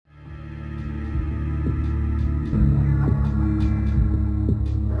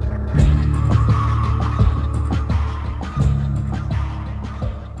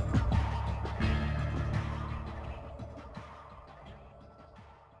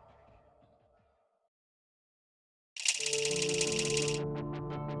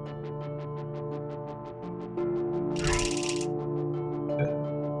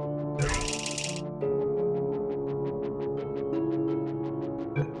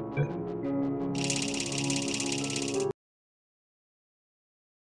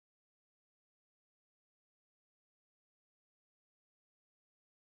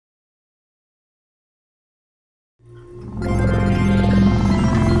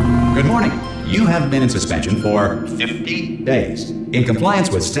Good morning. You have been in suspension for 50 days. In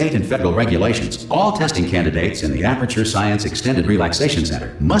compliance with state and federal regulations, all testing candidates in the Aperture Science Extended Relaxation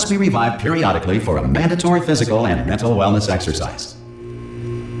Center must be revived periodically for a mandatory physical and mental wellness exercise.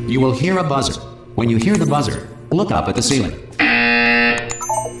 You will hear a buzzer. When you hear the buzzer, look up at the ceiling.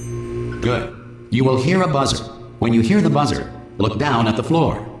 Good. You will hear a buzzer. When you hear the buzzer, look down at the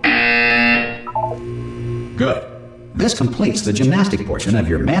floor. Good. This completes the gymnastic portion of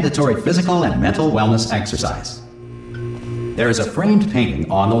your mandatory physical and mental wellness exercise. There is a framed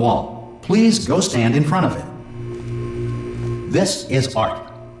painting on the wall. Please go stand in front of it. This is art.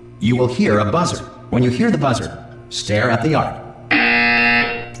 You will hear a buzzer. When you hear the buzzer, stare at the art.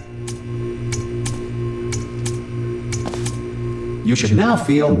 You should now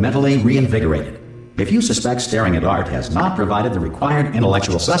feel mentally reinvigorated. If you suspect staring at art has not provided the required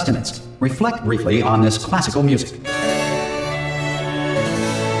intellectual sustenance, reflect briefly on this classical music.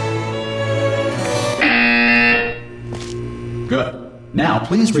 Good. Now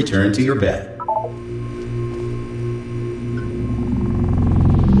please return to your bed.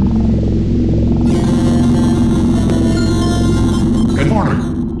 Good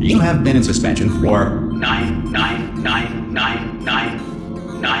morning. You have been in suspension for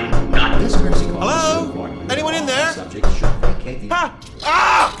 9999999. This mercy call. Hello? Anyone in there? Subject should vacate the...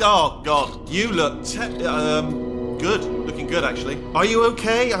 Ah! Oh, God. You look good. Looking good, actually. Are you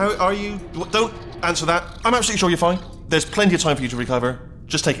okay? Are you... Don't answer that. I'm absolutely sure you're fine. There's plenty of time for you to recover.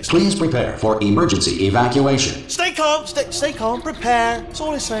 Just take it slow. Please prepare for emergency evacuation. Stay calm. Stay calm. Prepare. That's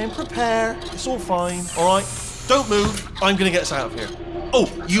all I'm saying. Prepare. It's all fine. All right? Don't move. I'm going to get us out of here. Oh,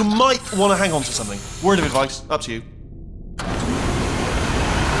 you might want to hang on to something. Word of advice. Up to you.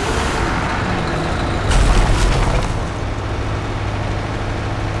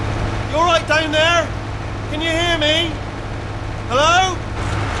 You all right down there? Can you hear me? Hello?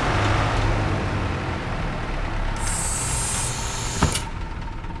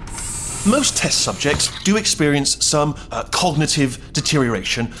 Most test subjects do experience some cognitive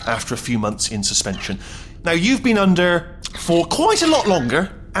deterioration after a few months in suspension. Now, you've been under for quite a lot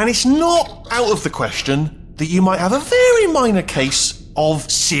longer, and it's not out of the question that you might have a very minor case of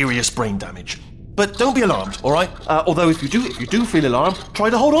serious brain damage. But don't be alarmed, all right? Although if you do feel alarmed,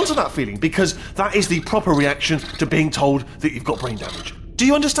 try to hold on to that feeling, because that is the proper reaction to being told that you've got brain damage. Do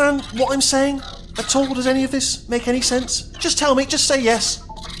you understand what I'm saying at all? Does any of this make any sense? Just tell me, just say yes.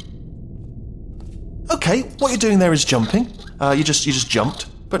 Okay, what you're doing there is jumping. You just jumped.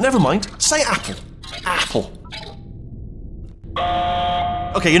 But never mind. Say apple. Apple.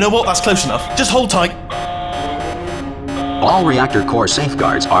 Okay, you know what? That's close enough. Just hold tight. All reactor core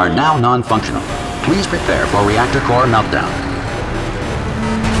safeguards are now non-functional. Please prepare for reactor core meltdown.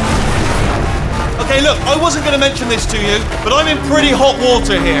 Okay, look, I wasn't going to mention this to you, but I'm in pretty hot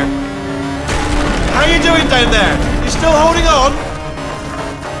water here. How you doing down there? You still holding on?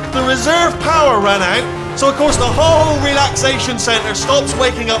 The reserve power ran out, so of course the whole relaxation centre stops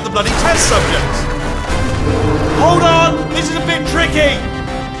waking up the bloody test subjects. Hold on, this is a bit tricky.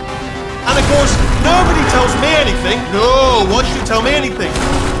 And of course, nobody tells me anything. No, why should you tell me anything?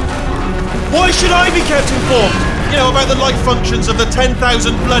 Why should I be kept informed? You know, about the life functions of the 10,000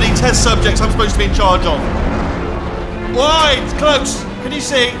 bloody test subjects I'm supposed to be in charge of. Why? It's close. Can you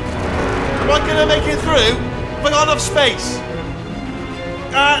see? Am I going to make it through? Have I got enough space?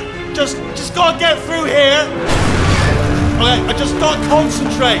 Just gotta get through here. Okay, I just gotta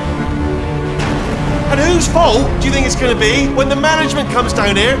concentrate. And whose fault do you think it's gonna be when the management comes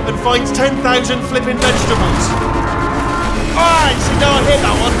down here and finds 10,000 flipping vegetables? Alright, see, no, I hear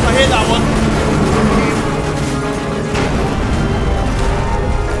that one. I hear that one.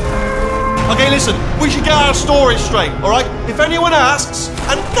 Okay, listen, we should get our stories straight, alright? If anyone asks,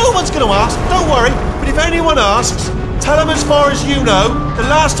 and no one's gonna ask, don't worry, but if anyone asks, tell them as far as you know, the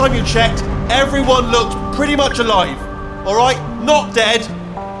last time you checked, everyone looked pretty much alive. Alright? Not dead.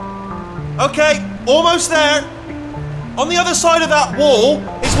 Okay, almost there. On the other side of that wall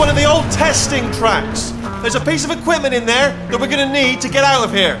is one of the old testing tracks. There's a piece of equipment in there that we're going to need to get out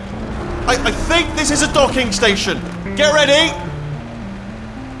of here. I think this is a docking station. Get ready.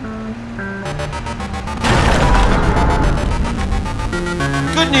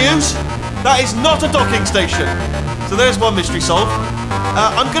 Good news, that is not a docking station. So there's one mystery solved.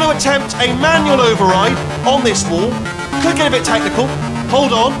 I'm going to attempt a manual override on this wall. Could get a bit technical.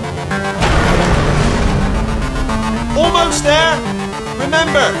 Hold on. Almost there.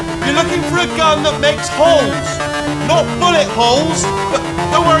 Remember, you're looking for a gun that makes holes. Not bullet holes. But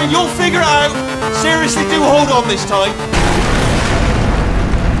don't worry, you'll figure it out. Seriously, do hold on this time.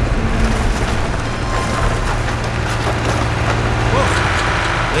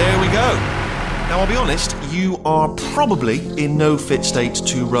 There we go. Now, I'll be honest, you are probably in no fit state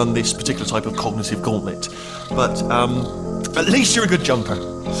to run this particular type of cognitive gauntlet. But at least you're a good jumper.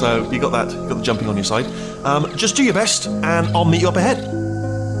 So you got that, you got the jumping on your side. Just do your best, and I'll meet you up ahead.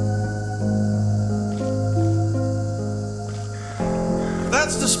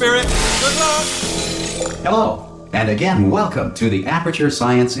 That's the spirit. Good luck. Hello, and again, welcome to the Aperture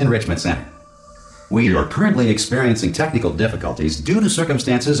Science Enrichment Center. We are currently experiencing technical difficulties due to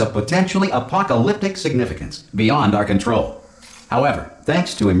circumstances of potentially apocalyptic significance beyond our control. However,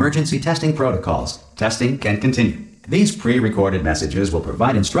 thanks to emergency testing protocols, testing can continue. These pre-recorded messages will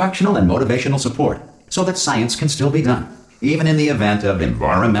provide instructional and motivational support so that science can still be done, even in the event of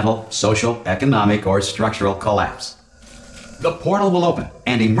environmental, social, economic, or structural collapse. The portal will open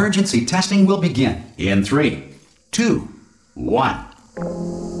and emergency testing will begin in 3, 2, 1.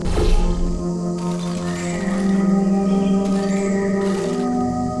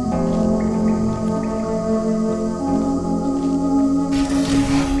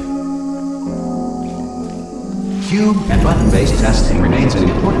 Cube and button-based testing remains an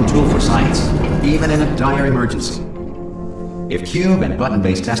important tool for science, even in a dire emergency. If cube and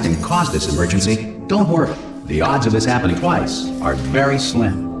button-based testing caused this emergency, don't worry. The odds of this happening twice are very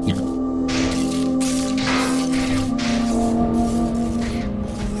slim.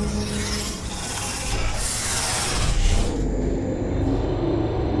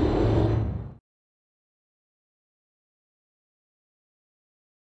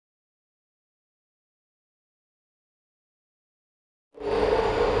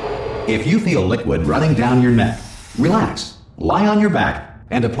 If you feel liquid running down your neck, relax, lie on your back,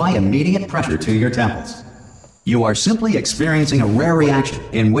 and apply immediate pressure to your temples. You are simply experiencing a rare reaction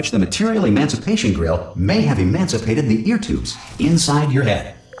in which the material emancipation grill may have emancipated the ear tubes inside your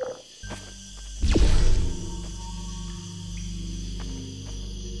head.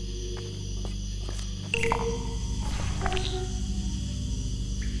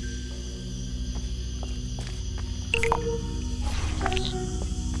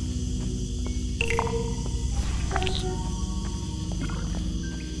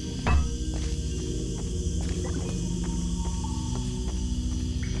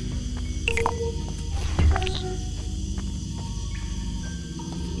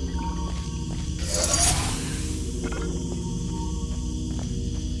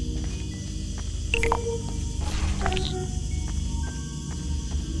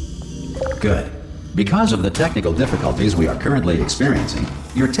 Good. Because of the technical difficulties we are currently experiencing,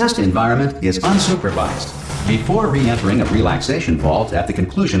 your test environment is unsupervised. Before re-entering a relaxation vault at the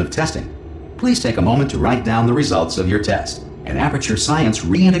conclusion of testing, please take a moment to write down the results of your test. An Aperture Science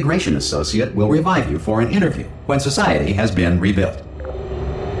Reintegration Associate will revive you for an interview when society has been rebuilt.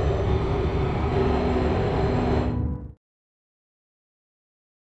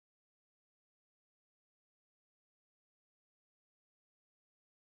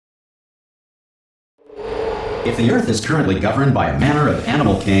 If the Earth is currently governed by a manner of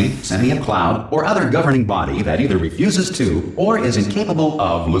animal king, sentient cloud, or other governing body that either refuses to or is incapable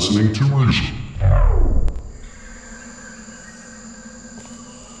of listening to reason.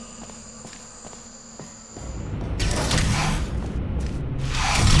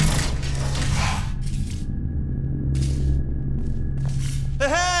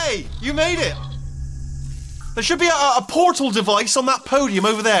 Hey, you made it! There should be a portal device on that podium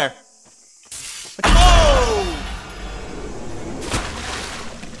over there. Oh!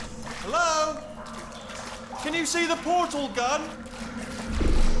 Hello? Can you see the portal gun?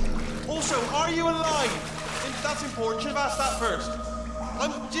 Also, are you alive? That's important. Should have asked that first.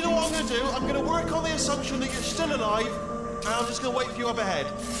 Do you know what I'm going to do? I'm going to work on the assumption that you're still alive, and I'm just going to wait for you up ahead.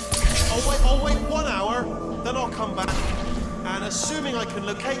 I'll wait 1 hour, then I'll come back, and assuming I can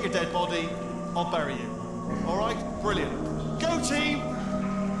locate your dead body, I'll bury you. All right? Brilliant. Go team!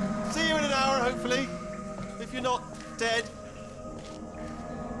 See you in an hour, hopefully, if you're not dead.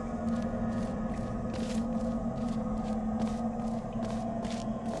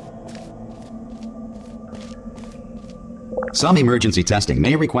 Some emergency testing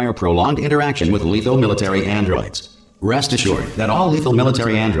may require prolonged interaction with lethal military androids. Rest assured that all lethal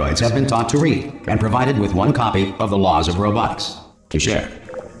military androids have been taught to read and provided with 1 copy of the Laws of Robotics to share.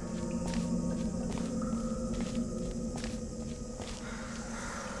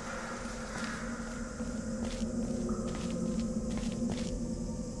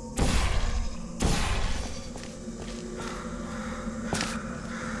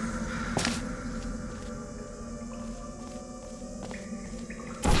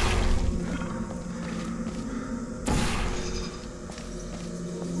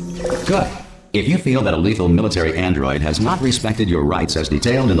 Good. If you feel that a lethal military android has not respected your rights as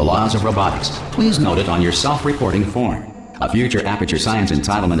detailed in the laws of robotics, please note it on your self-reporting form. A future Aperture Science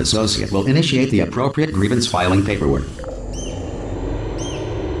Entitlement Associate will initiate the appropriate grievance filing paperwork.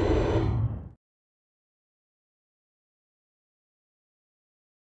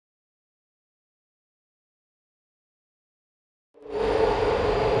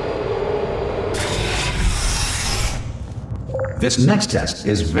 This next test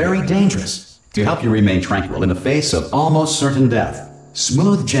is very dangerous. To help you remain tranquil in the face of almost certain death,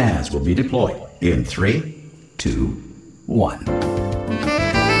 smooth jazz will be deployed in 3, 2, 1.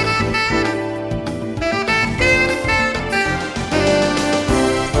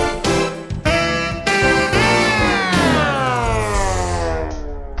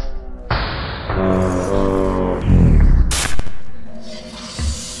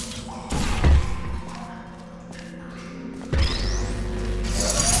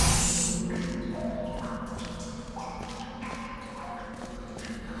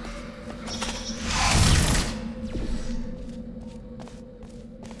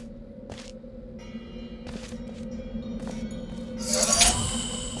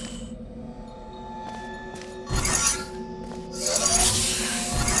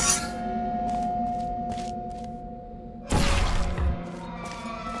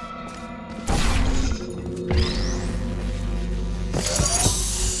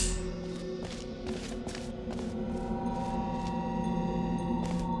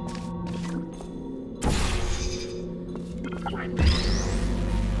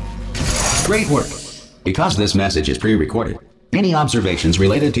 Great work! Because this message is pre-recorded, any observations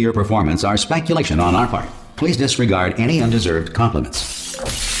related to your performance are speculation on our part. Please disregard any undeserved compliments.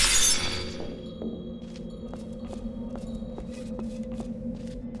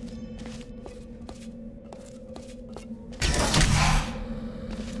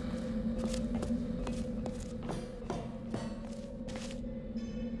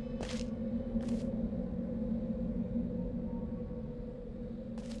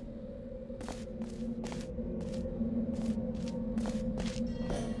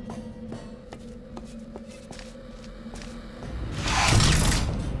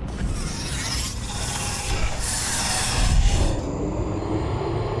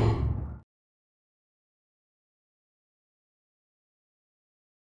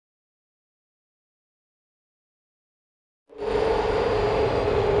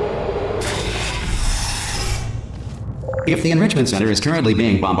 If the Enrichment Center is currently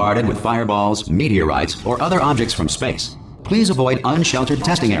being bombarded with fireballs, meteorites, or other objects from space, please avoid unsheltered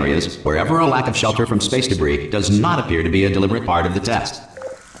testing areas wherever a lack of shelter from space debris does not appear to be a deliberate part of the test.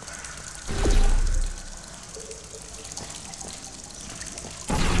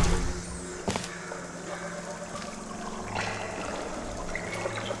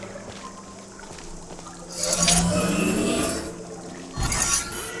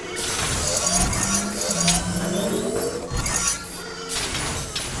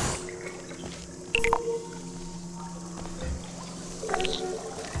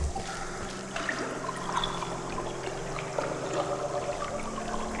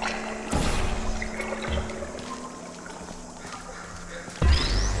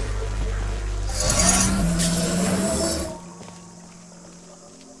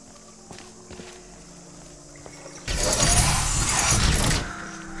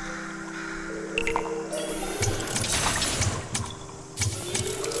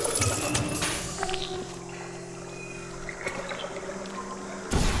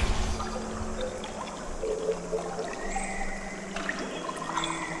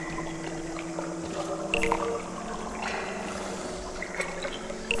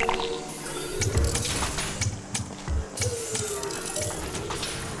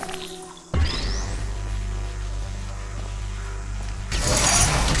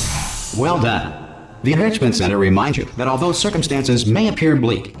 Well done. The Enrichment Center reminds you that although circumstances may appear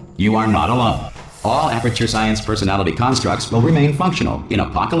bleak, you are not alone. All Aperture Science personality constructs will remain functional in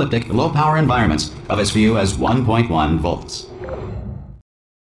apocalyptic, low-power environments of as few as 1.1 volts.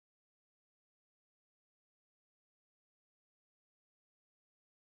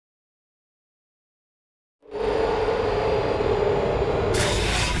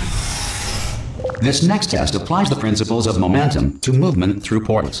 This next test applies the principles of momentum to movement through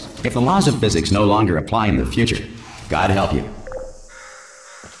portals. If the laws of physics no longer apply in the future, God help you.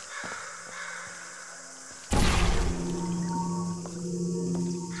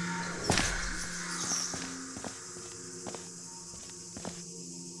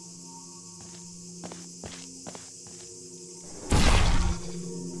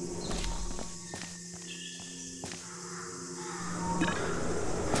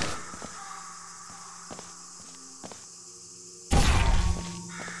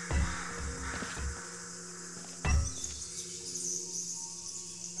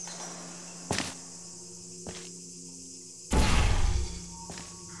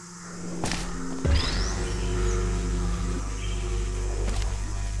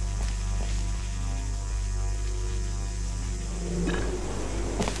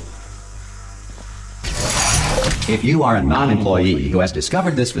 If you are a non-employee who has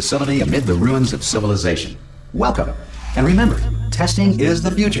discovered this facility amid the ruins of civilization, welcome. And remember, testing is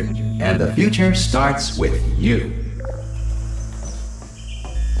the future, and the future starts with you.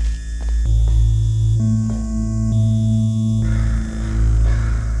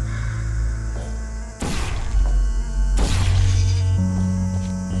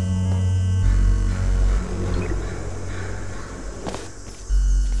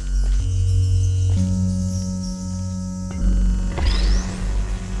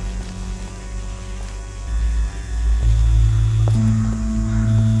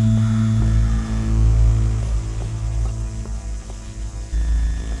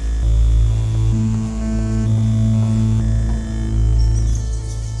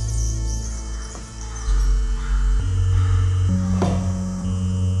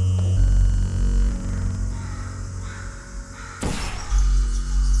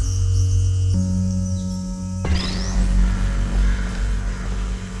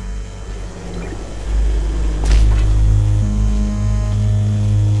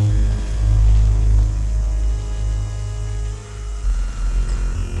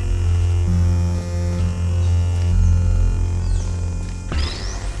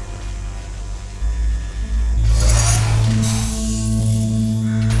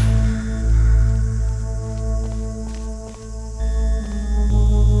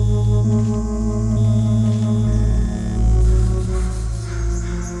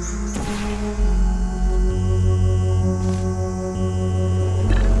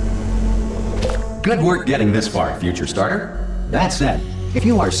 Good work getting this far, future starter. That said, if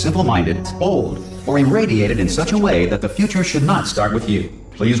you are simple-minded, bold, or irradiated in such a way that the future should not start with you,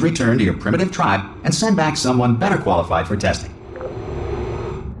 please return to your primitive tribe and send back someone better qualified for testing.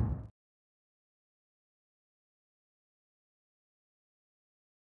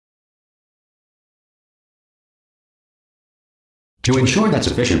 To ensure that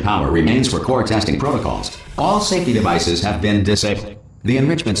sufficient power remains for core testing protocols, all safety devices have been disabled. The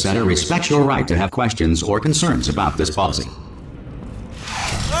Enrichment Center respects your right to have questions or concerns about this policy.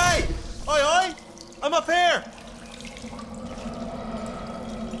 Hey! Oi! I'm up here!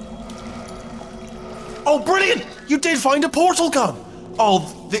 Oh, brilliant! You did find a portal gun!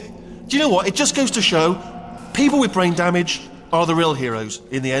 Oh, do you know what? It just goes to show, people with brain damage are the real heroes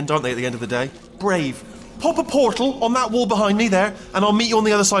in the end, aren't they, at the end of the day? Brave. Pop a portal on that wall behind me there, and I'll meet you on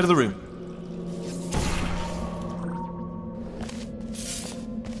the other side of the room.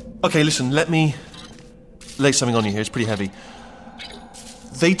 Okay, listen, let me lay something on you here. It's pretty heavy.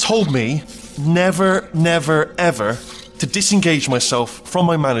 They told me never, never, ever to disengage myself from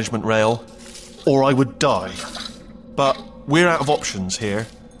my management rail or I would die. But we're out of options here.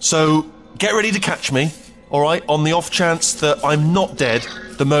 So get ready to catch me, all right, on the off chance that I'm not dead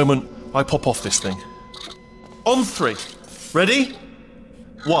the moment I pop off this thing. On 3. Ready?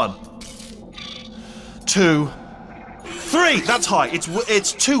 1, 2, 3! That's high.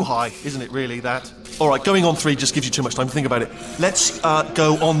 It's too high, isn't it, really, that? All right, going on 3 just gives you too much time to think about it. Let's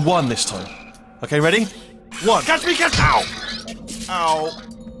go on 1 this time. Okay, ready? 1. Catch me, catch me! Ow! Ow.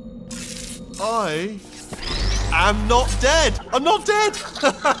 I am not dead. I'm not dead!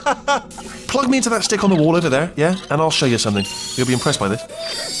 Plug me into that stick on the wall over there, yeah? And I'll show you something. You'll be impressed by this.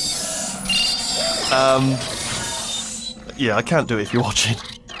 Yeah, I can't do it if you're watching.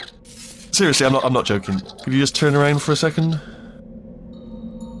 Seriously, I'm not joking. Could you just turn around for a second?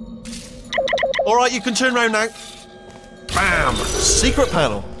 Alright, you can turn around now. Bam! Secret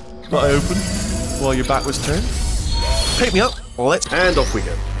panel. That I open while your back was turned. Pick me up, and off we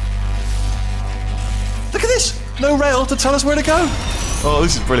go. Look at this! No rail to tell us where to go. Oh,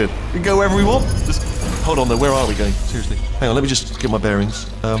 this is brilliant. We can go wherever we want. Just hold on though, where are we going? Seriously. Hang on, let me just get my bearings.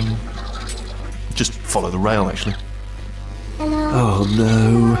 Just follow the rail, actually. Hello. Oh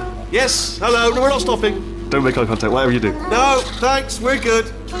no. Yes, hello, no, we're not stopping. Don't make eye contact, whatever you do. No, thanks, we're good.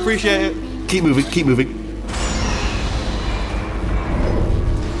 Appreciate it. Keep moving, keep moving.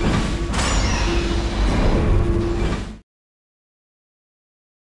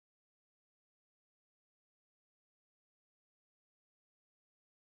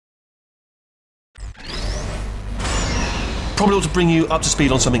 Probably ought to bring you up to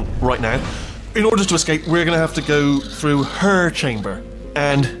speed on something right now. In order to escape, we're going to have to go through her chamber.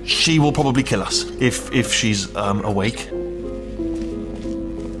 And she will probably kill us, if she's awake.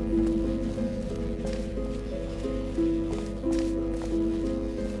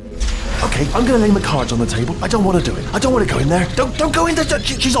 Okay, I'm gonna lay my cards on the table. I don't want to do it. I don't want to go in there. Don't go in there.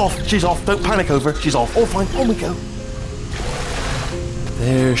 She's off. She's off. Don't panic over. She's off. All fine. On we go.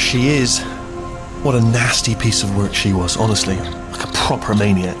 There she is. What a nasty piece of work she was, honestly. Like a proper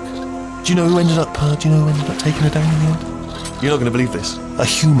maniac. Do you know who ended up taking her down in the end? You're not going to believe this. A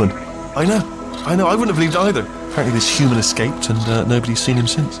human. I know, I wouldn't have believed either. Apparently this human escaped and nobody's seen him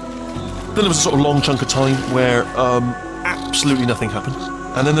since. Then there was a sort of long chunk of time where absolutely nothing happened.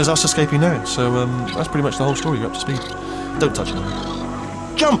 And then there's us escaping now, so that's pretty much the whole story. You're up to speed. Don't touch it.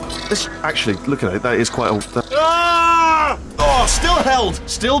 Jump! Actually, look at it, that is quite old. Ah! Oh, still held!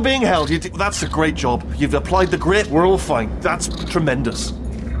 Still being held. That's a great job. You've applied the grit, we're all fine. That's tremendous.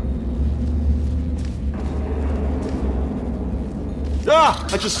 Ah!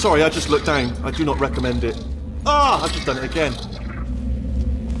 I just looked down. I do not recommend it. Ah! I've just done it again.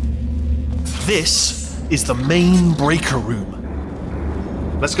 This is the main breaker room.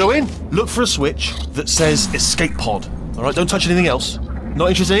 Let's go in. Look for a switch that says escape pod. Alright, don't touch anything else. Not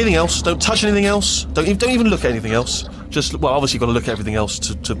interested in anything else. Don't touch anything else. Don't even look at anything else. Just, well, obviously you've got to look at everything else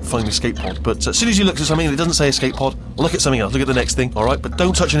to find the escape pod. But as soon as you look at something and it doesn't say escape pod, look at something else. Look at the next thing, alright? But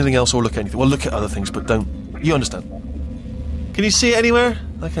don't touch anything else or look at anything. Well, look at other things, but don't. You understand. Can you see it anywhere?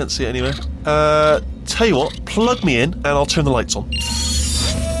 I can't see it anywhere. Tell you what, plug me in and I'll turn the lights on.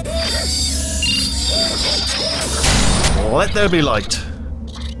 Let there be light.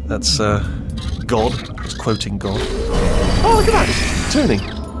 That's, God. It's quoting God. Oh, look at that! It's turning.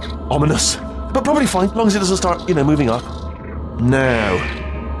 Ominous. But probably fine, as long as it doesn't start, moving up. Now.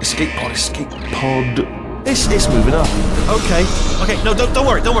 Escape pod. It's moving up. Okay, no, don't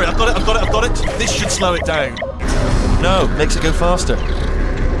worry. I've got it. This should slow it down. No, makes it go faster.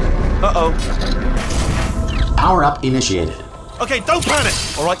 Uh-oh. Power up initiated. Okay, don't panic!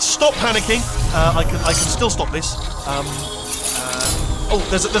 Alright, stop panicking. I can still stop this. Oh,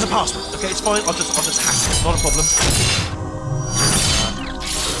 there's a password. Okay, it's fine. I'll just hack it. Not a problem.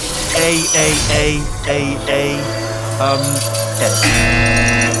 A.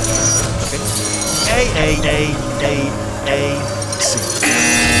 Okay. C.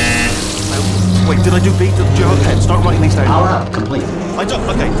 Wait, did I do B? Do you have a pen? Start writing these down. Power up complete. I don't.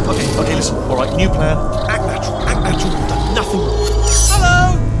 Okay, listen. Alright, new plan. Act natural. You've done nothing wrong.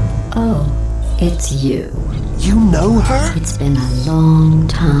 Hello! Oh, it's you. You know her? It's been a long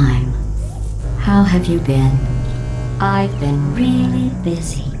time. How have you been? I've been really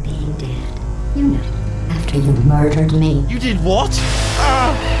busy being dead. You know, after you murdered me. You did what?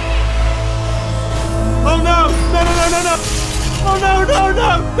 Oh no! No! Oh no!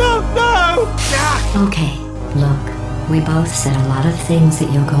 Jack! Okay, look, we both said a lot of things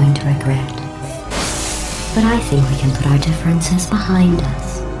that you're going to regret. But I think we can put our differences behind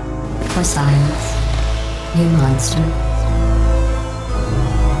us. For silence, you monster.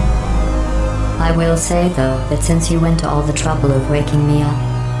 I will say, though, that since you went to all the trouble of waking me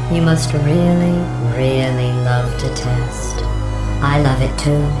up, you must really, really love to test. I love it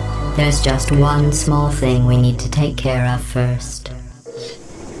too. There's just one small thing we need to take care of first.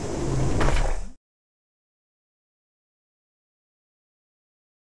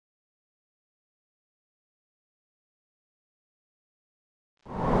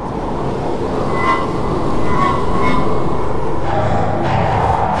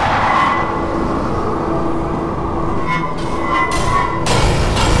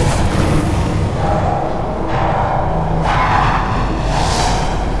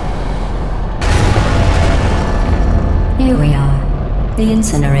 Here we are, the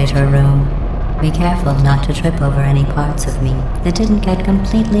incinerator room. Be careful not to trip over any parts of me that didn't get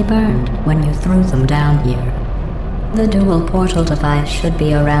completely burned when you threw them down here. The dual portal device should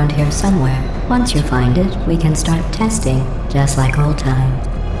be around here somewhere. Once you find it, we can start testing, just like old times.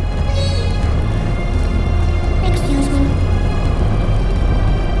 Excuse me.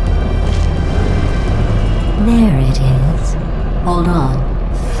 There it is. Hold on.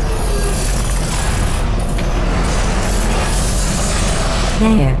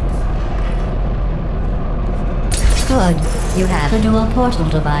 There. Good. You have a dual portal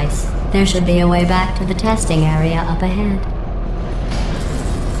device. There should be a way back to the testing area up ahead.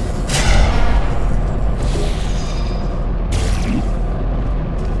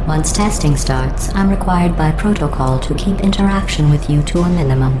 Once testing starts, I'm required by protocol to keep interaction with you to a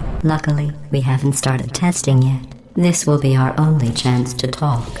minimum. Luckily, we haven't started testing yet. This will be our only chance to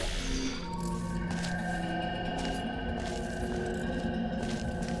talk.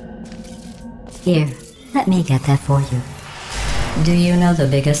 Here, let me get that for you. Do you know the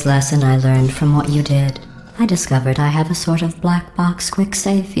biggest lesson I learned from what you did? I discovered I have a sort of black box quick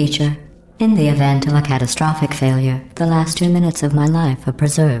save feature. In the event of a catastrophic failure, the last 2 minutes of my life are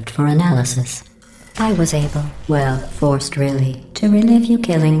preserved for analysis. I was able, well, forced really, to relive you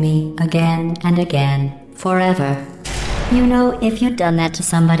killing me again and again, forever. You know, if you'd done that to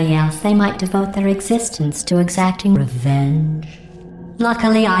somebody else, they might devote their existence to exacting revenge.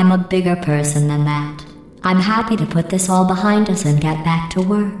 Luckily, I'm a bigger person than that. I'm happy to put this all behind us and get back to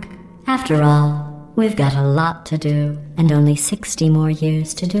work. After all, we've got a lot to do, and only 60 more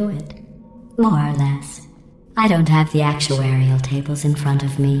years to do it. More or less. I don't have the actuarial tables in front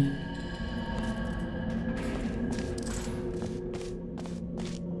of me.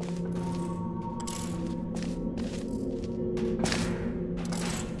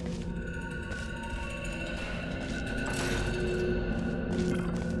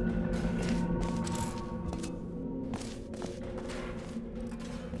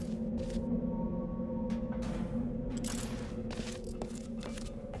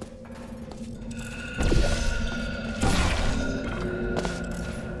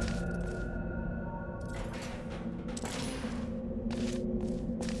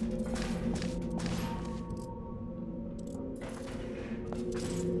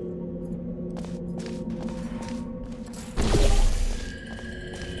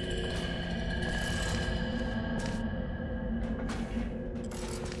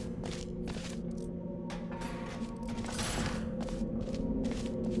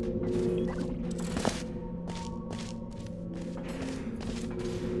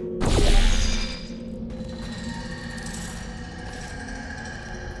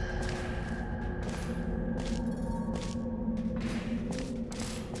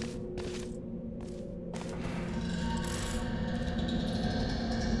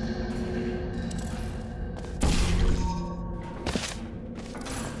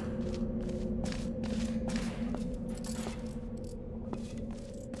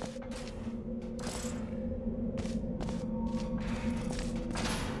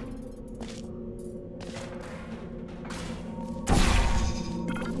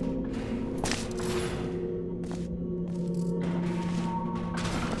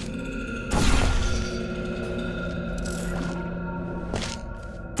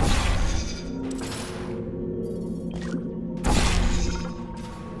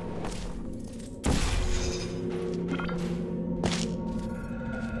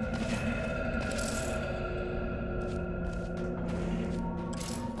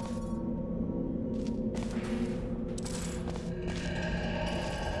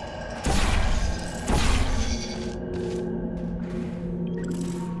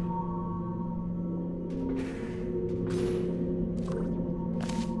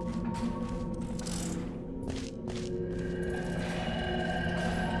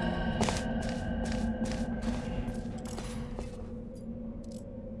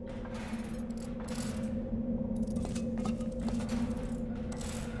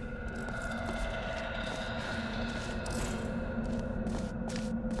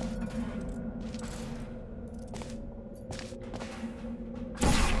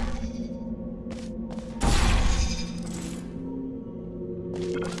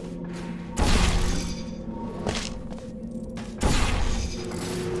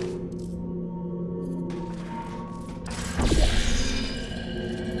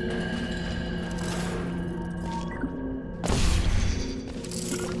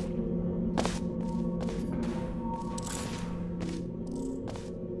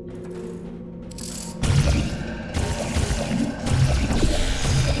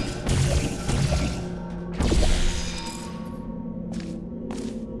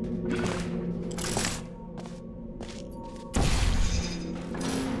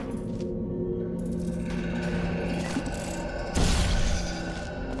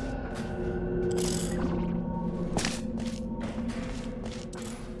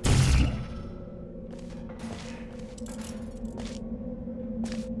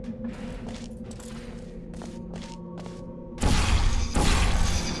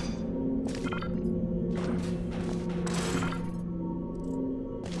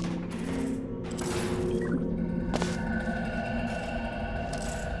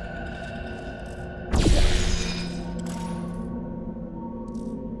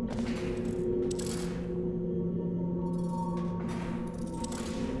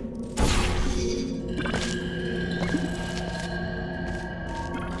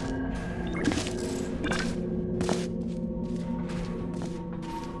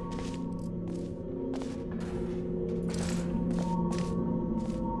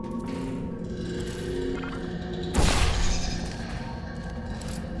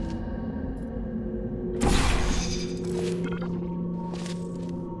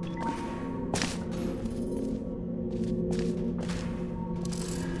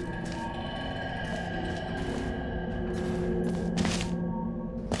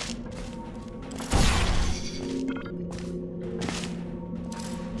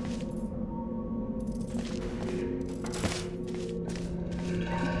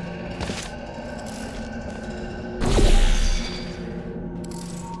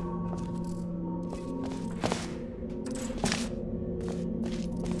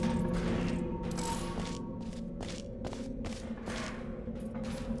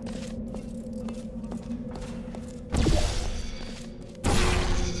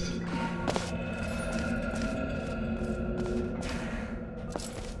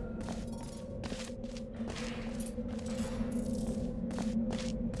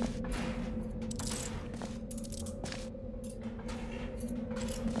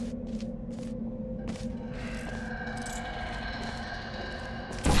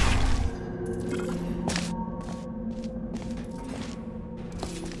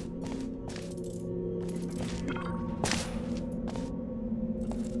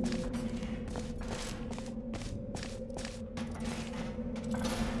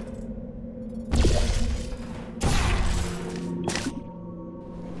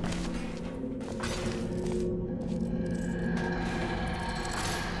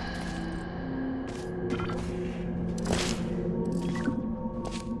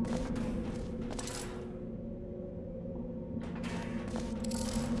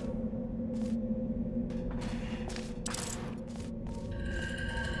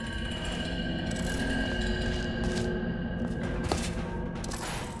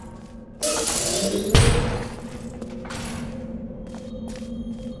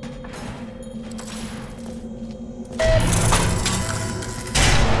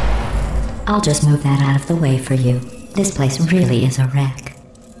 I'll just move that out of the way for you. This place really is a wreck.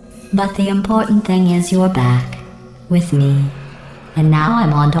 But the important thing is you're back. With me. And now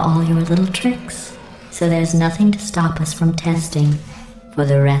I'm on to all your little tricks. So there's nothing to stop us from testing for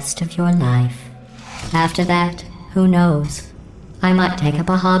the rest of your life. After that, who knows? I might take up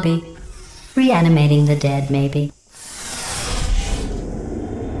a hobby. Reanimating the dead, maybe.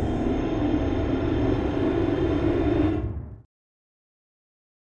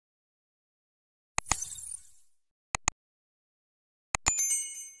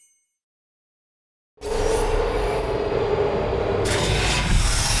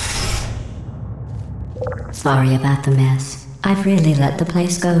 Sorry about the mess. I've really let the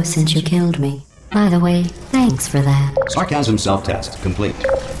place go since you killed me. By the way, thanks for that. Sarcasm self-test complete.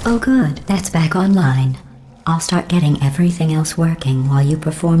 Oh good, that's back online. I'll start getting everything else working while you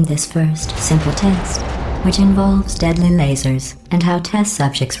perform this first simple test, which involves deadly lasers and how test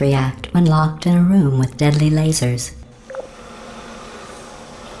subjects react when locked in a room with deadly lasers.